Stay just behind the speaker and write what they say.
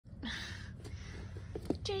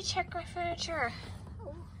did you check my furniture?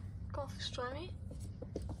 Oh, golf stormy.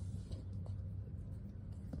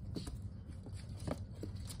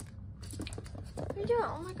 What are you doing?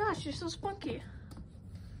 Oh my gosh, you're so spunky.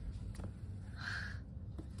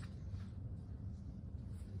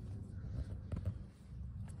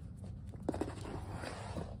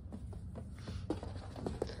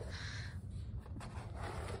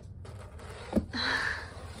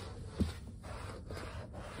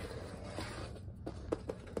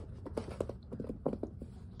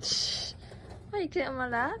 Why you get on my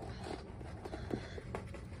lap?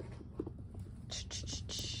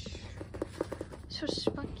 So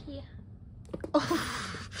spunky. Oh,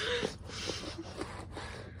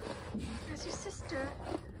 that's your sister.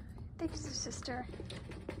 I think it's your sister.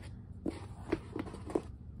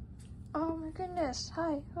 Oh my goodness.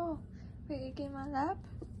 Hi. Oh, wait, you get in my lap?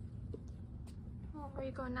 Oh, where are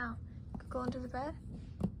you going now? Go under the bed?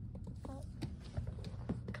 Oh,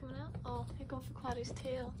 coming out? Oh, you're going for Claudia's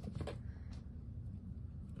tail.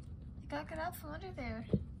 You gotta get out from under there.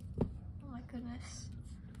 Oh my goodness.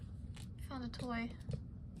 Found a toy.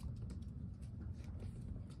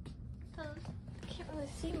 Can't really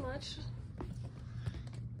see much.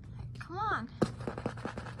 Come on.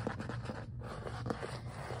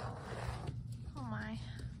 Oh my.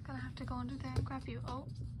 Gonna have to go under there and grab you. Oh.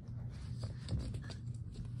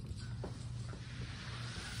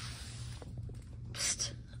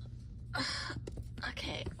 Psst.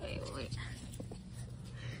 Okay, wait.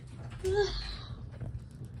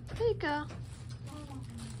 There you go.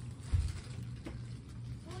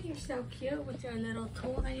 You're so cute with your little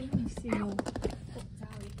toy. Let me see you. Oh,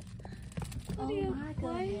 sorry. Oh my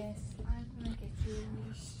goodness. I'm gonna get you.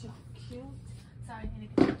 You're so cute. Sorry, I'm gonna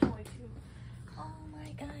get your toy too. Oh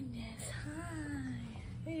my goodness. Hi.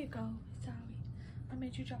 Here you go. Sorry. I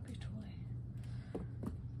made you drop your toy.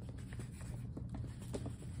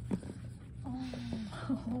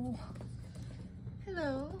 Oh.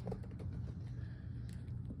 Hello.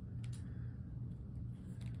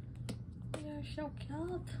 You're so cute.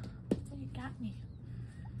 Oh, you got me.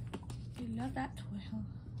 You love that toy, huh?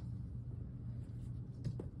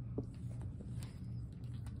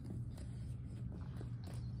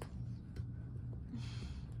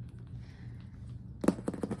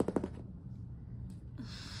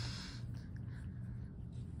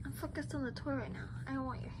 I'm focused on the toy right now. I don't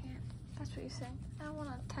want your hand. That's what you're saying. I don't want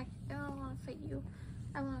to attack. I don't want to fight you.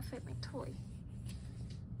 I want to fight my toy.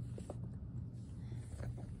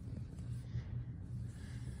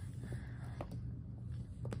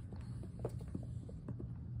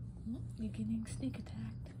 You're getting sneak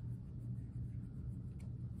attacked.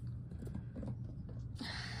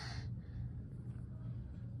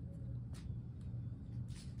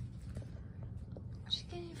 She's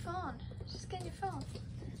getting your phone. She's getting your phone.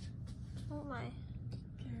 Oh my.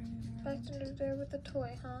 Back under there with the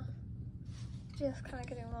toy, huh? Yeah, it's kind of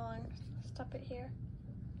getting long. Stop it here.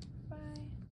 Bye.